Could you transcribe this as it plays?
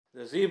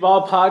The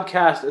Z-Ball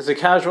podcast is a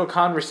casual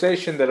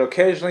conversation that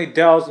occasionally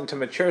delves into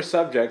mature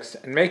subjects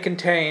and may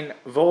contain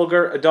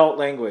vulgar adult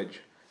language.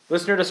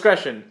 Listener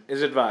discretion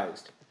is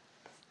advised.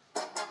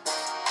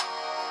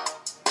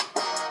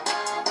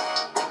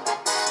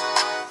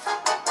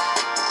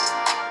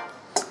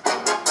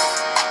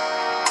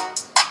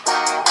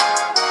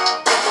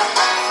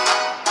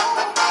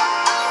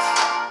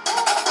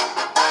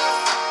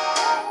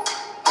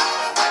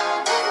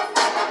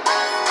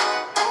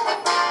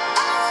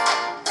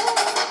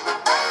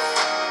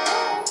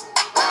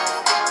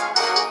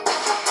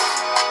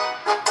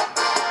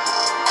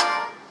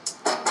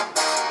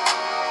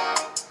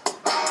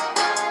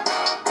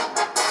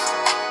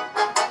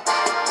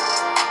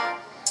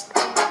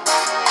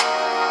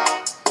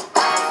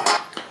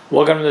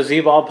 Welcome to the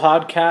Z-Ball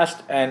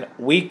podcast and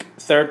week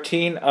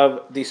 13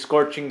 of the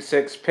Scorching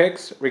Six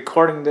picks.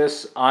 Recording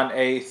this on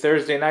a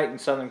Thursday night in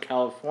Southern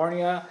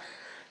California,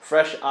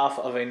 fresh off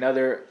of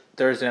another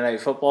Thursday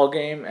night football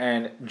game.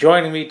 And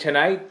joining me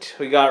tonight,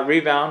 we got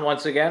Rebound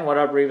once again. What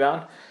up,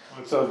 Rebound?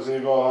 What's up,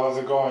 Z-Ball?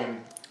 How's it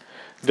going?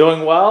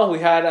 Doing well. We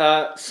had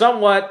a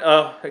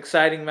somewhat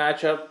exciting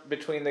matchup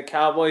between the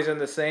Cowboys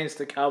and the Saints.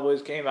 The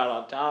Cowboys came out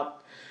on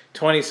top,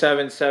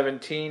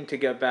 27-17 to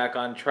get back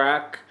on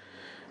track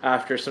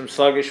after some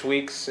sluggish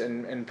weeks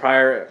in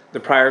the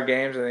prior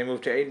games, and they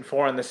moved to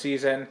 8-4 in the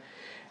season.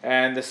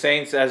 And the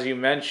Saints, as you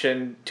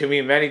mentioned to me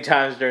many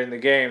times during the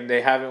game,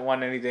 they haven't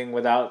won anything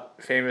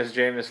without famous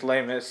Jameis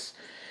Lamus.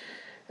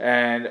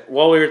 And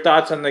what were your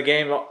thoughts on the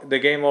game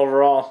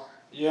overall?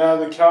 Yeah,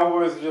 the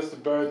Cowboys are just a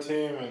better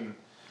team, and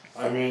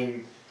I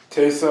mean,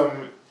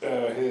 Taysom,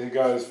 he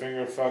got his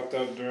finger fucked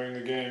up during the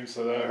game,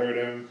 so that hurt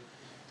him.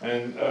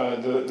 And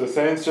the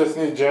Saints just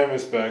need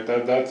Jameis back.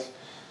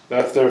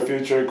 That's their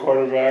future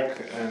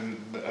quarterback, and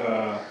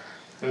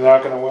they're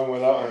not going to win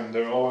without him.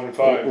 They're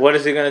 0-5. What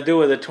is he going to do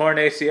with a torn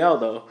ACL,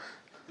 though?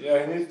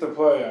 Yeah, he needs to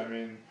play. I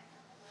mean,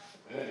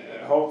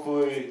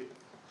 hopefully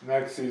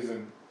next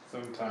season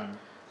sometime.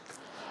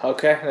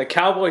 Okay, the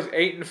Cowboys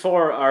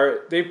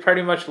 8-4 they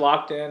pretty much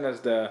locked in as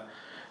the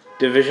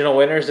divisional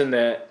winners in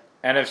the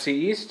NFC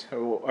East,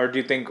 or do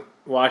you think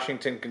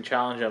Washington can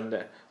challenge them?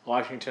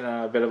 Washington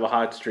on a bit of a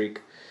hot streak.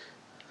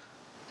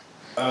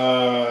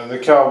 The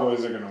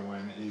Cowboys are going to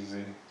win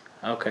easy.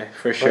 Okay,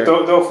 for sure.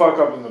 But they'll fuck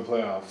up in the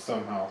playoffs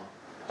somehow.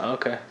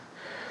 Okay.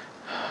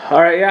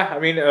 All right, yeah. I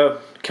mean,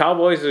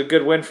 Cowboys is a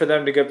good win for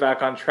them to get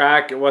back on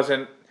track. It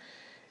wasn't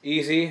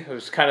easy. It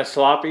was kind of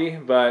sloppy,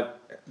 but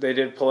they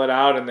did pull it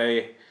out, and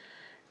they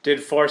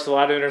did force a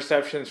lot of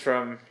interceptions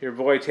from your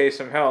boy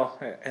Taysom Hill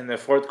in the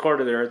fourth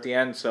quarter there at the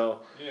end. So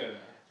yeah,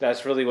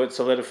 that's really what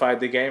solidified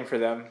the game for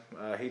them.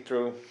 He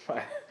threw,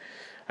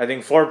 I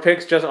think, 4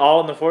 picks just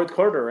all in the fourth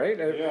quarter, right?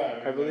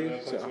 I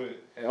believe so.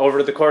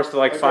 Over the course of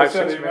like 5-6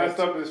 minutes. He messed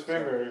up his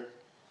finger,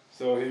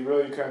 so he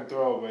really couldn't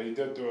throw, but he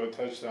did throw a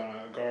touchdown,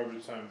 a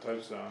garbage time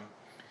touchdown.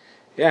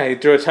 Yeah, he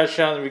threw a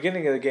touchdown in the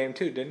beginning of the game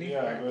too, didn't he?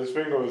 Yeah, but his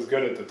finger was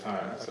good at the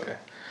time. So. Okay.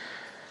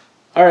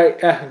 All right,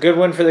 yeah, good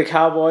win for the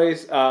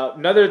Cowboys.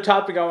 Another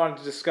topic I wanted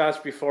to discuss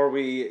before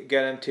we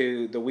get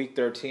into the Week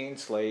 13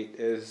 slate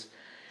is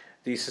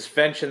the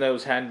suspension that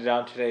was handed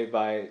down today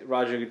by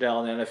Roger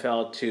Goodell and the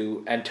NFL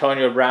to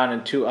Antonio Brown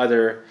and 2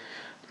 other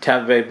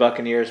Tampa Bay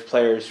Buccaneers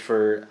players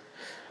for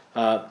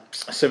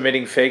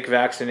submitting fake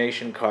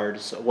vaccination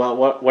cards.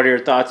 What are your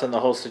thoughts on the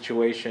whole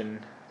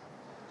situation?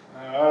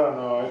 I don't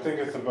know. I think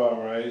it's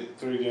about right.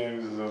 3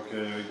 games is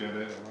okay. I get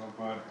it,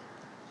 but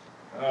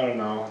I don't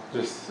know.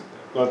 Just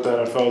let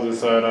the NFL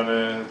decide on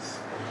it.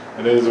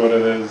 It is what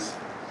it is.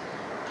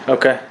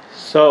 Okay.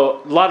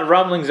 So, a lot of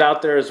rumblings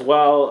out there as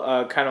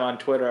well, kind of on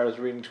Twitter. I was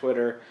reading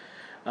Twitter.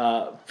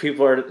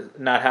 People are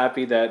not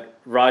happy that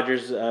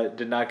Rodgers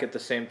did not get the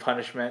same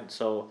punishment.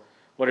 So,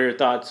 what are your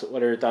thoughts?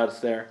 What are your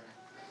thoughts there?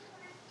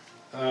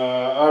 I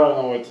don't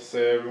know what to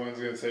say. Everyone's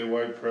going to say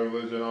white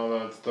privilege and all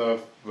that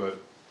stuff,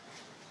 but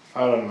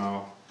I don't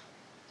know.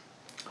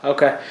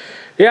 Okay.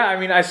 Yeah, I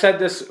mean, I said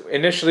this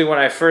initially when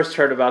I first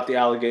heard about the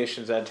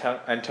allegations at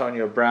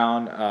Antonio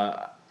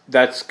Brown.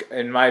 That's,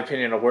 in my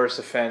opinion, a worse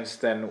offense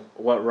than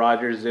what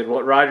Rodgers did.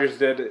 What Rodgers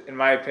did, in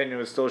my opinion,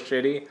 was still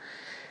shitty,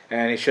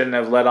 and he shouldn't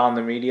have let on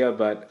the media,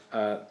 but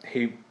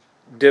he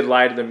did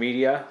lie to the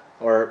media,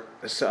 or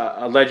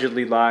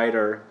allegedly lied,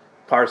 or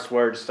parsed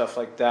words, stuff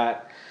like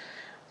that.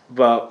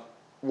 But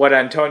what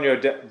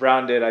Antonio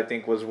Brown did, I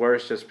think, was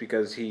worse just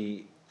because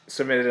he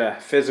submitted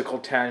a physical,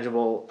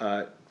 tangible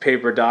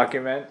paper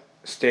document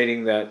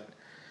stating that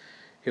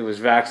he was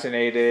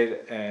vaccinated,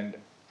 and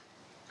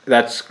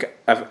that's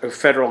a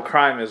federal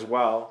crime as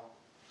well.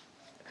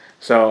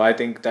 So I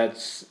think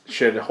that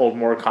should hold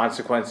more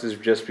consequences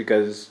just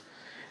because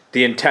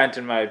the intent,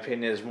 in my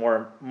opinion, is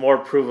more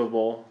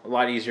provable, a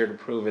lot easier to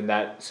prove in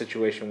that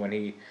situation when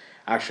he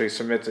actually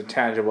submits a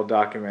tangible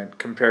document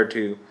compared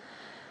to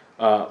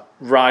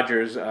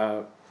Rodgers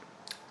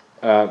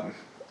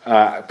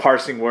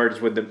parsing words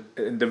with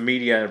the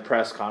media in a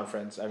press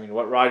conference. I mean,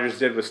 what Rodgers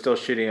did was still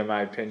shitty in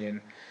my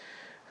opinion.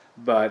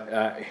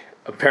 But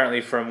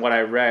apparently from what I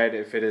read,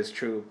 if it is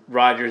true,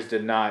 Rodgers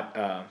did not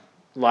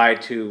lie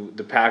to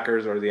the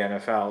Packers or the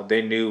NFL.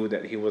 They knew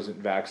that he wasn't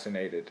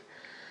vaccinated.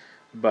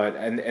 But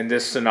in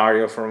this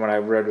scenario, from what I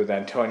read with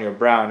Antonio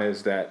Brown,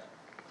 is that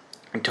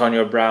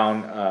Antonio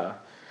Brown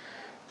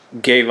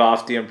gave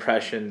off the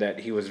impression that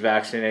he was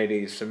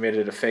vaccinated. He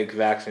submitted a fake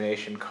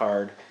vaccination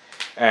card,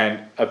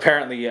 and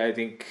apparently, I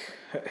think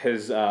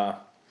his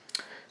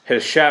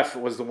chef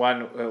was the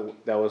one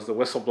that was the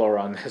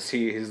whistleblower on this.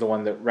 He's the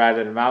one that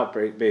ratted him out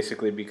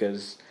basically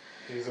because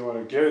he's the one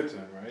who gave it to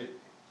him, right?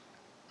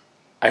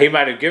 He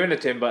might have given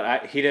it to him,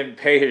 but he didn't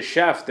pay his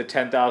chef the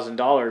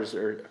 $10,000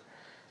 or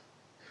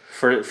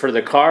for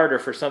the card or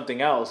for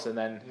something else, and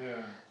then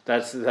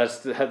that's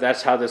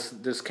how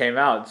this came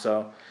out.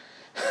 So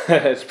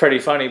it's pretty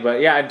funny,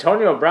 but yeah,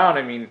 Antonio Brown.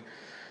 I mean,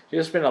 he's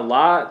just been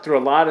through a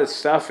lot of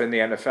stuff in the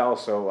NFL.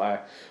 So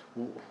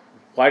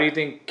why do you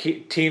think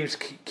teams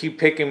keep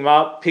picking him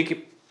up?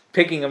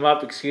 Picking him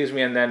up, excuse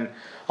me, and then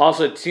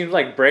also it seems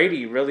like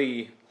Brady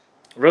really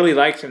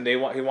likes him. He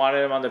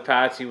wanted him on the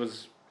Pats.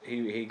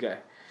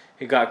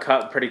 He got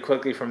cut pretty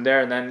quickly from there,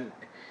 and then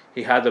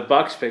he had the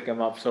Bucs pick him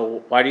up.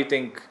 So why do you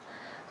think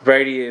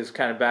Brady is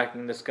kind of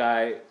backing this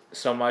guy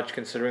so much,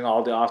 considering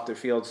all the off the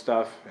field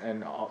stuff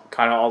and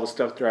kind of all the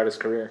stuff throughout his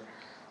career?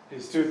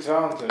 He's too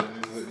talented.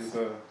 He's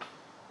a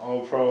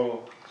all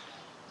pro.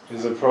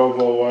 He's a Pro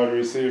Bowl wide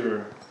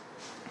receiver.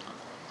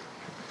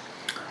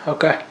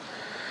 Okay,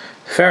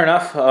 fair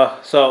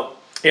enough. So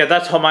yeah,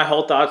 that's my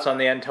whole thoughts on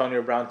the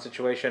Antonio Brown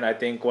situation. I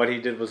think what he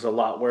did was a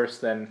lot worse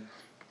than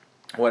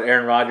what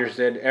Aaron Rodgers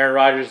did. Aaron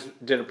Rodgers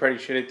did a pretty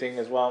shitty thing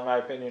as well, in my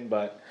opinion,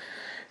 but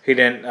he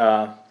didn't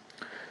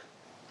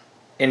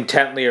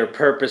intently or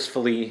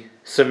purposefully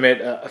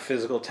submit a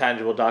physical,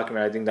 tangible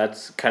document. I think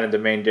that's kind of the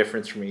main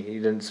difference for me. He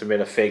didn't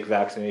submit a fake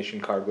vaccination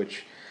card,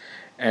 which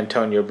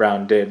Antonio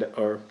Brown did,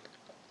 or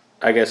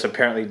I guess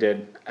apparently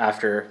did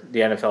after the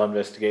NFL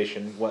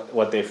investigation,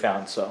 what they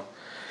found. So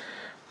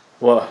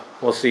we'll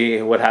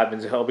see what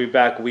happens. He'll be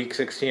back week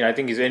 16. I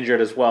think he's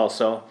injured as well,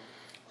 so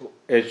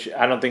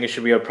I don't think it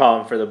should be a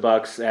problem for the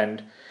Bucs.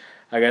 And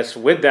I guess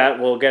with that,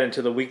 we'll get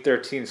into the Week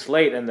 13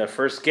 slate. And the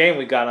first game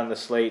we got on the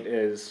slate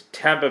is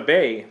Tampa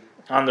Bay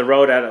on the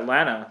road at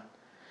Atlanta,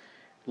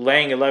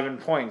 laying 11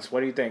 points.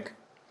 What do you think?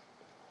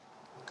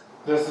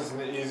 This is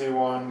an easy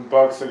one.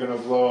 Bucs are going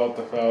to blow out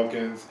the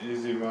Falcons.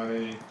 Easy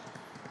money.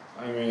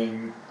 I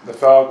mean, the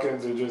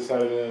Falcons are just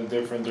headed in a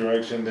different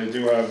direction. They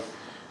do have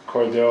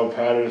Cordell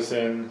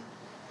Patterson.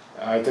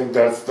 I think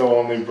that's the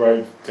only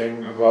bright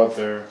thing about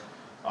their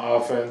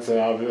offense, and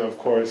of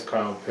course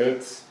Kyle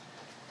Pitts.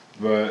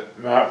 But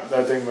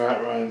I think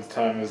Matt Ryan's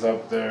time is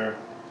up there,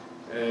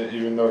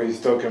 even though he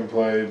still can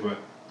play. But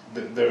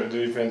their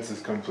defense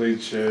is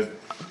complete shit.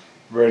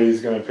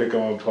 Brady's gonna pick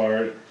them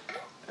apart,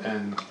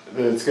 and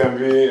it's gonna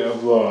be a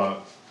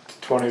blowout,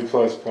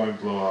 20+ point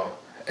blowout.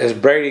 Is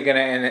Brady gonna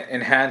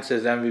enhance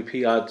his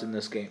MVP odds in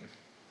this game?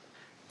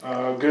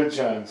 Good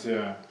chance,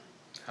 yeah.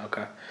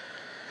 Okay.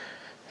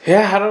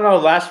 Yeah, I don't know.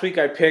 Last week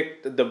I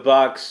picked the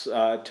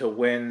Bucs to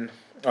win,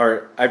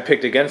 or I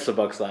picked against the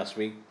Bucs last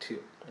week to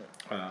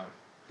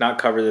not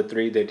cover the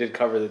 3. They did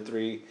cover the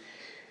 3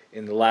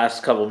 in the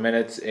last couple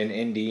minutes in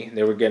Indy.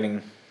 They were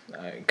getting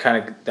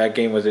that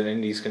game was in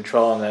Indy's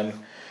control, and then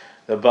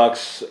the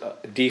Bucs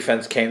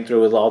defense came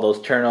through with all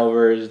those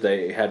turnovers.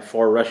 They had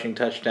 4 rushing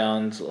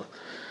touchdowns,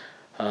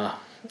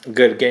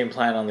 good game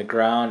plan on the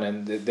ground,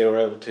 and they were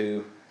able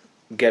to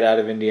get out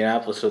of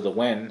Indianapolis with a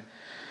win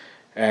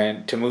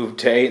and to move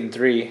to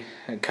 8-3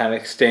 and kind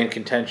of stay in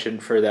contention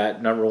for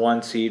that number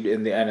 1 seed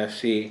in the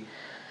NFC.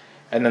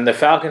 And then the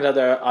Falcons,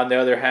 on the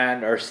other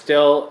hand, are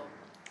still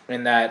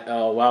in that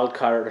wild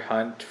card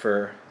hunt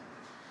for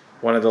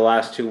one of the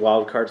last 2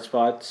 wild card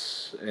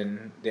spots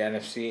in the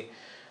NFC.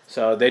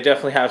 So they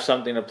definitely have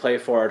something to play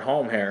for at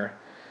home here.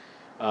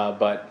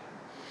 But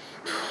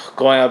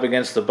going up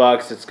against the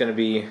Bucs, it's going to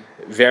be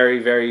very,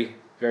 very,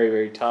 very,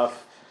 very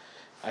tough.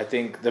 I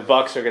think the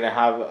Bucs are going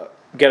to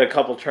get a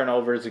couple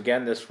turnovers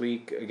again this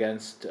week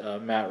against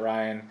Matt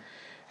Ryan.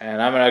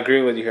 And I'm going to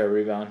agree with you here,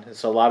 Rebound.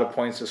 It's a lot of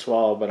points to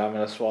swallow, but I'm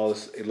going to swallow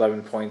this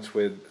 11 points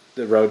with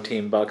the road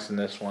team Bucs in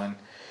this one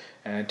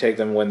and take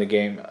them to win the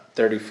game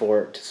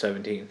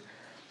 34-17.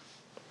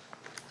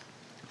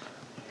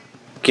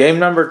 Game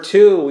number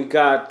 2, we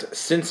got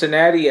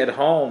Cincinnati at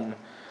home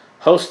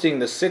hosting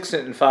the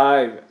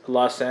 6-5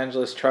 Los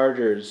Angeles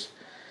Chargers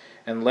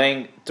and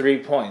laying 3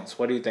 points.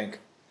 What do you think?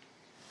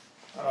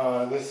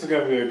 This is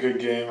going to be a good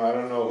game. I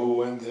don't know who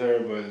wins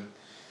here, but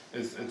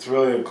it's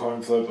really a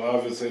coin flip.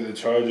 Obviously, the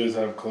Chargers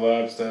have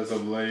collapsed as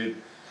of late.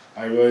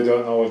 I really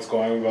don't know what's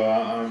going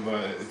on,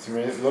 but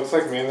it looks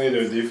like mainly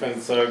their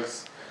defense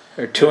sucks.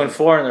 They're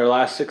 2-4 in their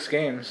last 6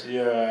 games.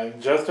 Yeah, and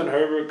Justin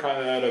Herbert kind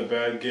of had a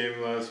bad game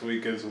last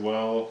week as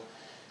well.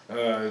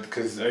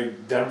 Because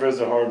Denver's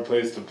a hard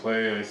place to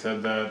play. I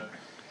said that,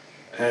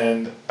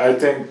 and I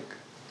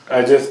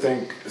just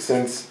think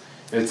since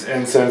it's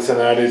in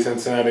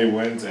Cincinnati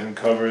wins and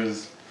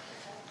covers.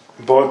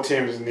 Both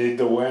teams need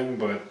the win,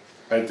 but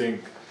I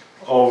think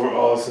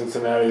overall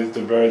Cincinnati is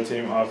the better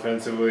team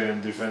offensively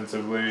and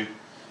defensively.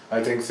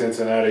 I think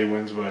Cincinnati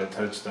wins by a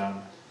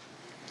touchdown.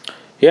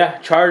 Yeah,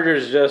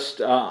 Chargers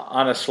just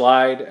on a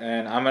slide,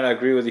 and I'm gonna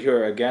agree with you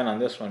here again on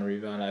this one,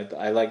 Rebound.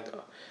 I like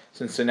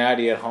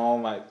Cincinnati at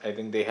home. I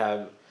think they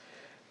have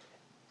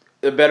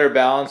a better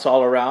balance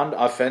all around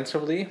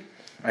offensively.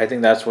 I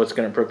think that's what's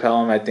going to propel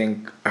them. I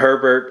think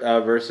Herbert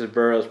versus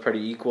Burrow is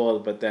pretty equal,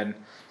 but then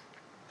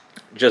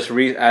just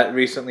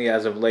recently,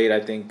 as of late, I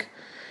think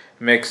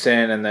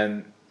Mixon and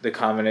then the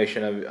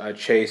combination of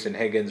Chase and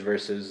Higgins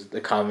versus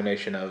the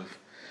combination of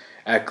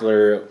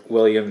Eckler,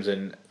 Williams,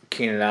 and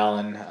Keenan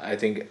Allen, I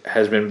think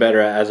has been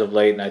better as of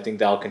late, and I think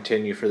that'll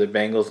continue for the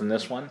Bengals in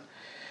this one.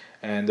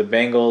 And the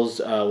Bengals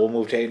will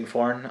move to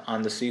 8-4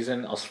 on the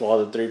season. I'll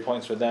swallow the 3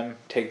 points for them.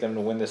 Take them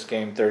to win this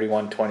game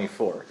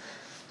 31-24.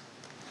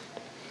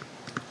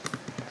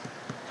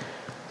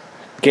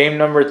 Game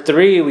number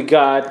 3, we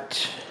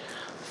got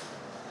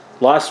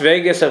Las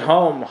Vegas at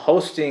home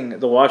hosting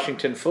the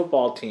Washington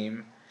football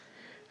team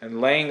and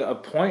laying a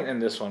point in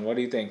this one. What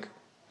do you think?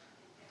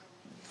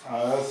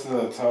 That's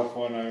a tough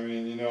one. I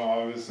mean,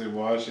 obviously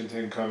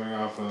Washington coming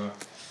off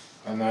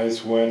a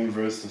nice win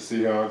versus the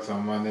Seahawks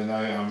on Monday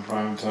night on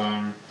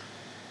primetime.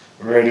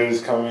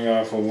 Raiders coming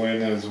off a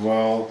win as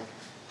well.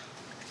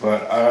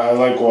 But I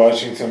like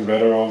Washington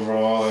better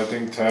overall. I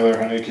think Tyler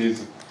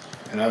Heineke's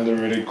an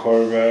underrated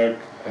quarterback.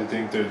 I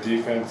think their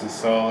defense is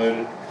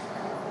solid.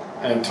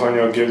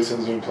 Antonio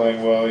Gibson's been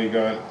playing well. You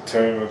got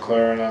Terry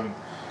McLaurin on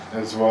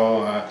as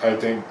well. I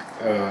think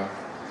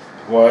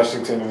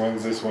Washington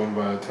wins this one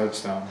by a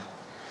touchdown.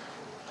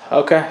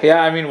 Okay,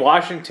 yeah, I mean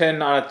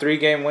Washington on a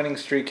 3-game winning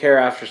streak here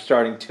after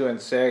starting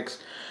 2-6.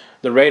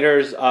 The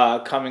Raiders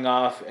coming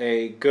off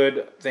a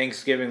good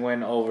Thanksgiving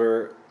win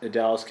over the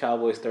Dallas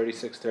Cowboys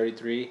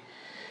 36-33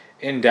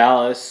 in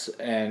Dallas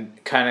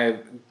and kind of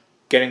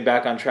getting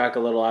back on track a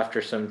little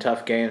after some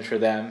tough games for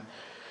them.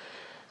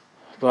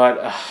 But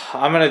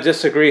I'm going to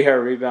disagree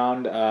here,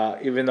 Rebound.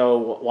 Even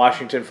though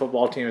Washington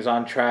football team is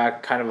on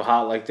track, kind of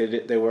hot like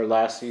they were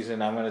last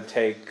season, I'm going to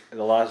take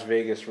the Las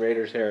Vegas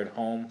Raiders here at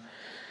home.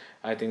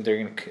 I think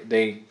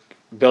they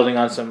building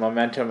on some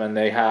momentum, and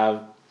they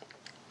have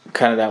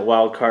kind of that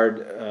wild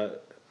card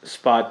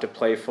spot to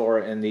play for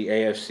in the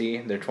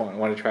AFC. They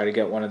want to try to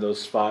get one of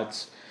those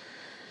spots.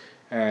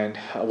 And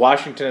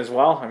Washington as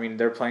well. I mean,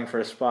 they're playing for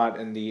a spot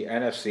in the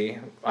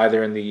NFC,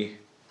 either in the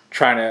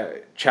trying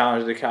to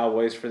challenge the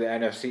Cowboys for the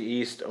NFC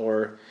East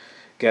or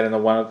get in the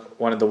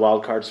one of the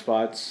wild card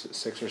spots,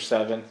 6 or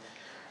 7.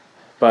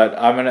 But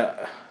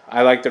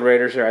I like the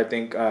Raiders here. I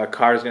think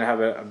Carr's gonna have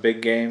a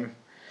big game,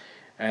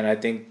 and I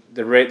think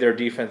their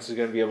defense is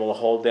gonna be able to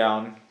hold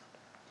down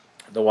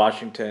the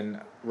Washington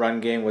run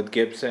game with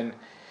Gibson.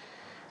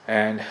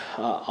 And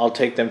I'll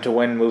take them to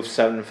win, move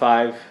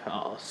 7-5.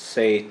 I'll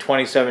say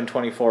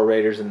 27-24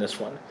 Raiders in this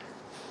one.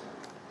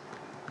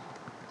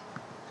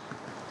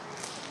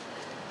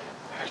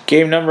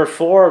 Game number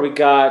 4, we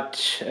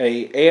got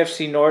a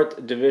AFC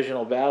North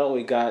divisional battle.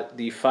 We got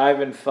the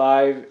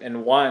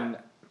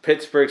 5-5-1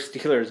 Pittsburgh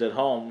Steelers at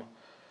home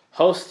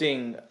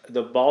hosting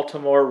the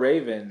Baltimore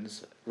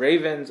Ravens.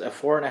 Ravens a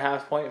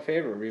 4.5-point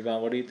favorite.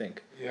 Rebound, what do you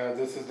think? Yeah,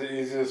 this is the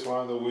easiest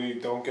one of the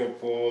week. Don't get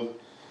fooled.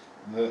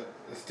 The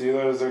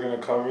Steelers are going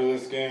to cover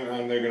this game,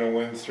 and they're going to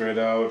win straight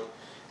out.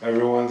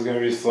 Everyone's going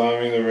to be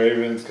slamming the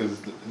Ravens because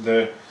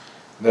they're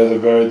the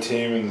better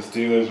team, and the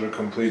Steelers were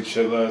complete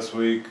shit last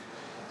week.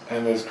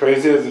 And as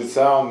crazy as it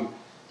sounds,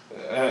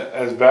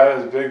 as bad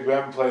as Big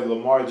Ben played,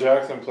 Lamar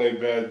Jackson played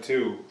bad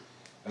too.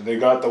 And they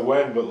got the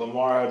win, but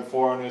Lamar had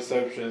 4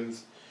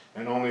 interceptions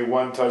and only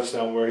 1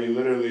 touchdown where he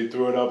literally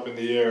threw it up in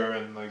the air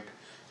and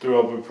threw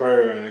up a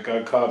prayer, and it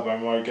got caught by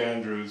Mark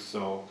Andrews.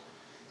 So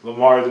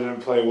Lamar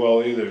didn't play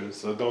well either,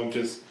 so don't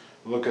just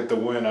look at the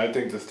win. I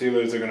think the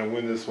Steelers are going to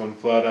win this one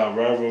flat out.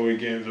 Rivalry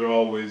games are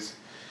always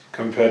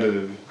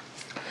competitive.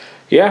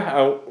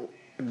 Yeah,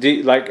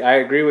 I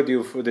agree with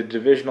you for the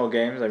divisional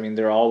games. I mean,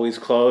 they're always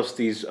close.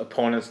 These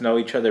opponents know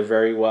each other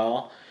very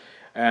well.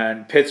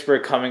 And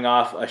Pittsburgh coming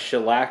off a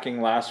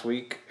shellacking last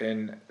week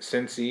in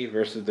Cincy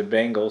versus the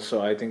Bengals,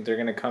 so I think they're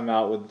going to come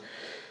out with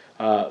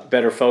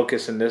better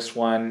focus in this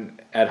one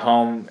at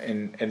home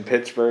in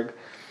Pittsburgh.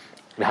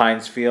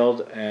 Heinz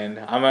Field, and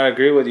I'm gonna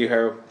agree with you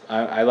here.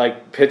 I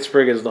like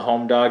Pittsburgh as the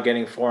home dog,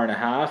 getting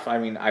 4.5. I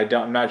mean,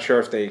 I'm not sure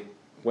if they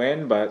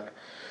win, but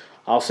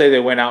I'll say they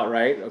win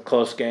outright, a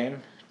close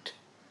game,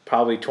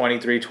 probably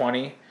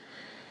 23-20,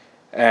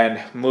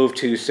 and move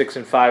to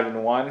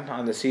 6-5-1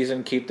 on the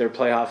season, keep their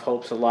playoff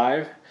hopes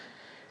alive.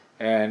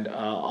 And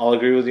I'll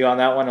agree with you on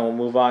that one, and we'll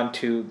move on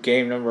to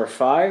game number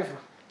 5.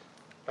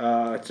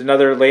 It's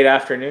another late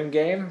afternoon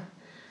game.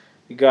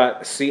 You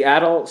got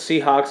Seattle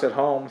Seahawks at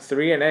home,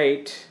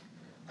 3-8,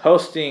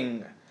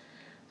 hosting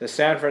the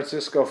San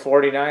Francisco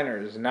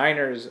 49ers.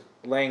 Niners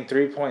laying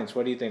 3 points.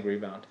 What do you think,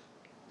 Rebound?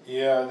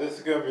 Yeah, this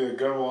is going to be a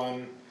good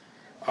one.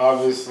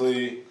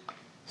 Obviously,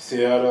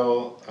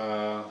 Seattle,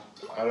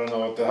 I don't know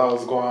what the hell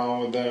is going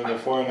on with them. The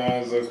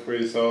 49ers look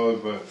pretty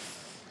solid, but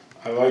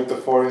I like the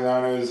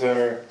 49ers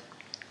here.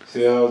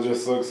 Seattle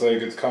just looks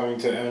like it's coming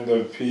to end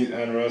of Pete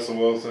and Russell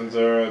Wilson's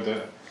era.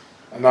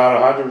 I'm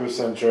not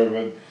 100% sure,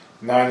 but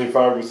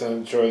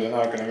 95% sure they're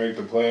not going to make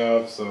the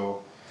playoffs,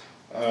 so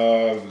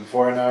The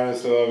 49ers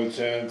still have a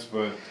chance,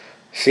 but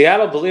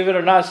Seattle, believe it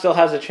or not, still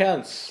has a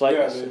chance.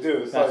 yeah, they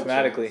do.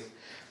 Mathematically.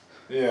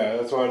 Yeah,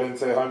 that's why I didn't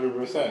say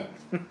 100%.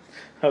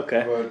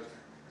 Okay.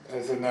 But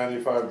I said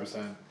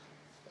 95%.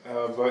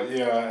 But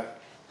yeah,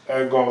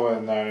 I'm going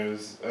with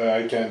Niners.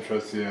 I can't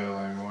trust Seattle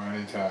anymore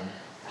anytime.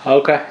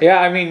 Okay.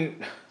 Yeah, I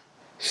mean,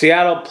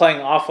 Seattle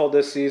playing awful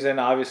this season.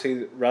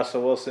 Obviously,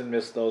 Russell Wilson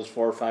missed those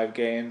 4 or 5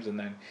 games, and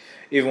then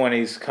even when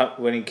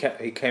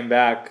he came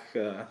back,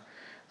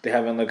 they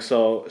haven't looked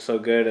so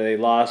good. They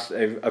lost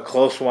a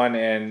close one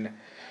in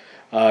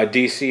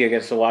D.C.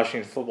 against the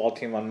Washington football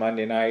team on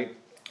Monday night.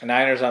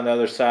 Niners on the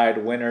other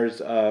side, winners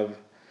of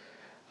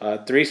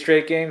 3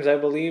 straight games, I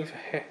believe,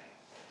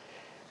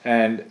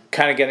 and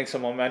kind of getting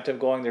some momentum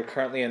going. They're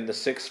currently in the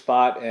 6th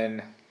spot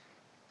in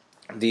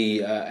the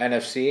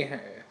NFC,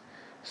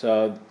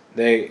 so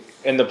they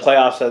in the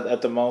playoffs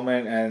at the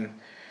moment, and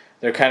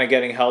they're kind of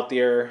getting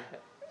healthier.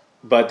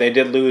 But they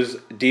did lose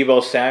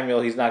Deebo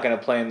Samuel. He's not going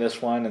to play in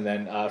this one, and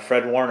then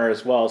Fred Warner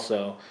as well.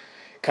 So,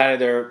 kind of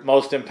their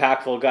most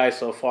impactful guys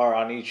so far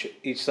on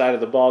each side of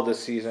the ball this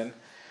season.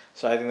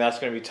 So I think that's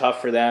going to be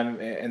tough for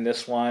them in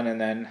this one. And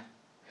then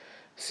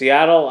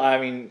Seattle, I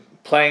mean,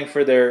 playing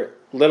for their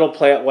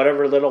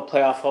whatever little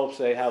playoff hopes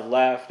they have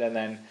left, and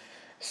then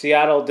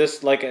Seattle,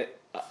 this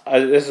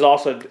is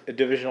also a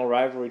divisional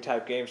rivalry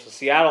type game. So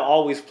Seattle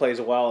always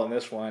plays well in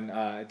this one.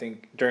 I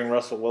think during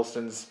Russell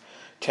Wilson's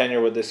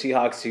tenure with the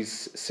Seahawks,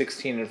 he's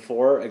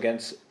 16-4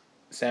 against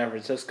San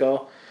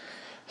Francisco.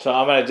 So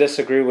I'm going to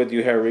disagree with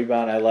you here,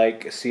 Rebound. I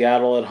like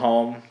Seattle at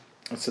home.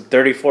 It's a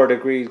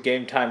 34-degree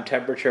game time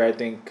temperature. I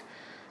think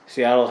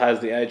Seattle has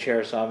the edge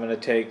here, so I'm going to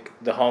take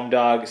the home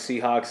dog,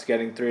 Seahawks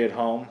getting 3 at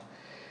home.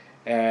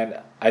 And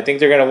I think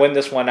they're going to win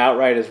this one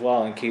outright as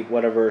well and keep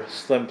whatever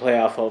slim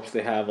playoff hopes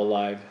they have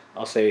alive.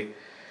 I'll say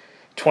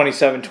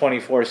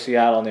 27-24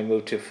 Seattle, and they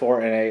move to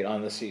 4-8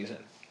 on the season.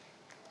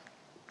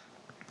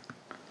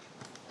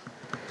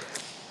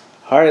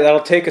 All right, that'll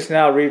take us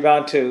now,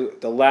 Rebound, to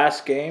the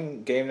last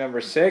game number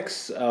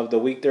 6 of the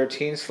Week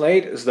 13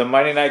 slate. It's the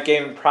Monday night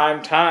game in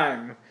prime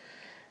time.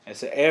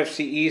 It's an AFC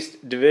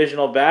East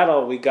divisional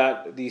battle. We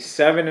got the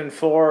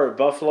 7-4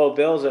 Buffalo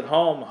Bills at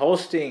home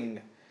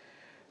hosting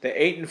the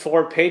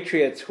 8-4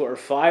 Patriots, who are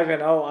 5-0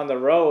 on the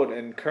road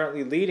and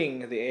currently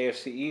leading the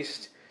AFC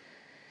East.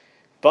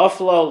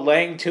 Buffalo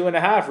laying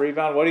 2.5.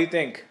 Rebound, what do you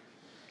think?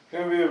 It's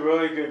going to be a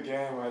really good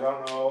game. I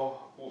don't know.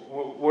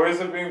 Where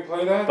is it being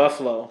played at?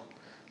 Buffalo.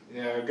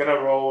 Yeah, gonna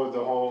roll with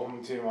the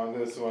home team on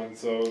this one.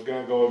 So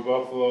gonna go with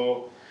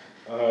Buffalo.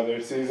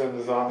 Their season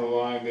is on the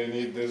line. They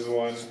need this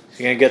one.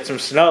 You're gonna get some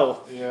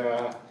snow.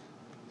 Yeah.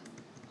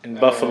 In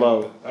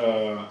Buffalo.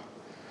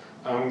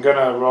 I'm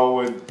gonna roll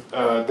with.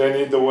 They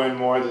need to win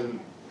more than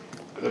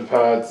the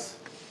Pats,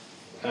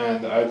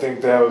 and I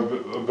think they have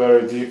a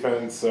better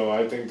defense. So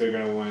I think they're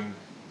gonna win.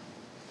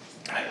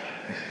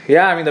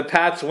 Yeah, I mean the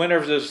Pats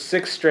winners of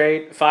 6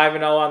 straight,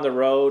 5-0 on the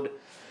road.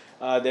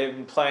 They've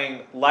been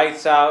playing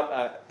lights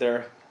out.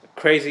 Their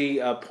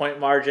crazy point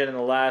margin in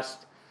the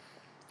last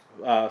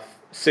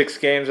 6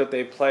 games that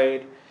they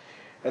played.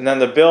 And then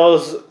the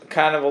Bills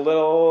kind of a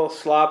little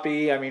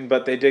sloppy. I mean,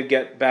 but they did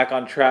get back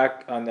on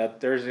track on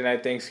that Thursday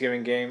night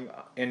Thanksgiving game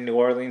in New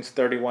Orleans,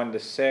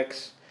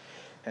 31-6.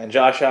 And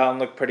Josh Allen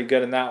looked pretty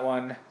good in that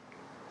one.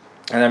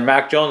 And then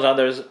Mac Jones on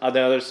the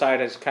other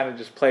side has kind of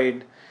just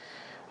played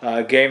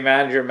game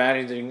manager,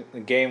 managing the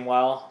game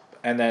well.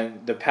 And then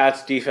the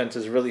Pats' defense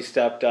has really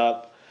stepped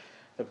up.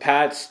 The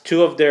Pats,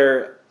 2 of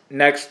their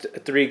next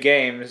 3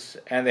 games,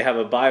 and they have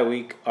a bye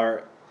week,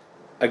 are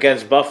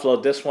against Buffalo.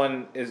 This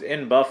one is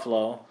in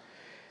Buffalo.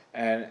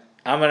 And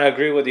I'm going to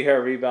agree with you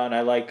here, Rebound.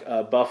 I like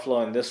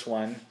Buffalo in this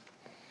one.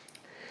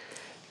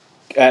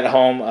 At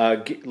home,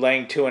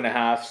 laying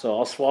 2.5. So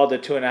I'll swallow the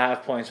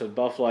 2.5 points with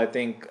Buffalo. I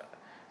think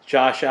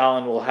Josh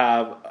Allen will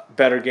have a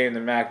better game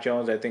than Mac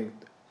Jones. I think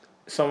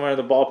somewhere in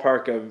the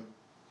ballpark of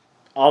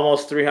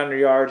almost 300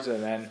 yards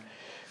and then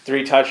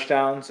 3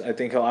 touchdowns. I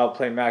think he'll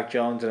outplay Mac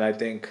Jones, and I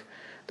think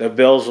the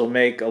Bills will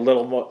make a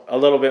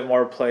little bit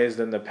more plays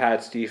than the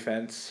Pats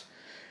defense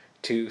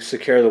to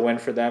secure the win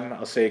for them.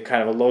 I'll say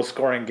kind of a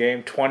low-scoring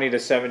game,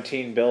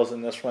 20-17 Bills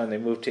in this one. They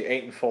move to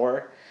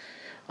 8-4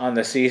 on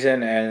the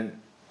season and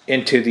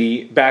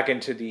back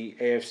into the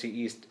AFC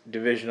East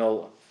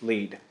divisional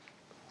lead.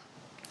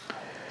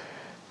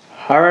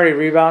 Alrighty,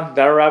 Rebound.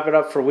 That'll wrap it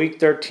up for Week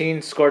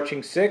 13,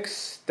 Scorching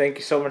 6. Thank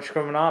you so much for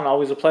coming on.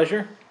 Always a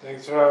pleasure.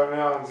 Thanks for having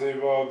me on,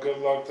 Z-Ball. Good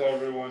luck to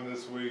everyone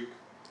this week.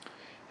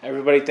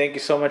 Everybody, thank you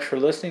so much for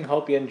listening.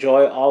 Hope you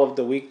enjoy all of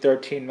the Week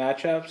 13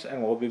 matchups,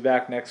 and we'll be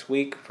back next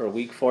week for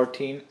Week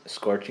 14,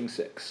 Scorching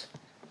 6.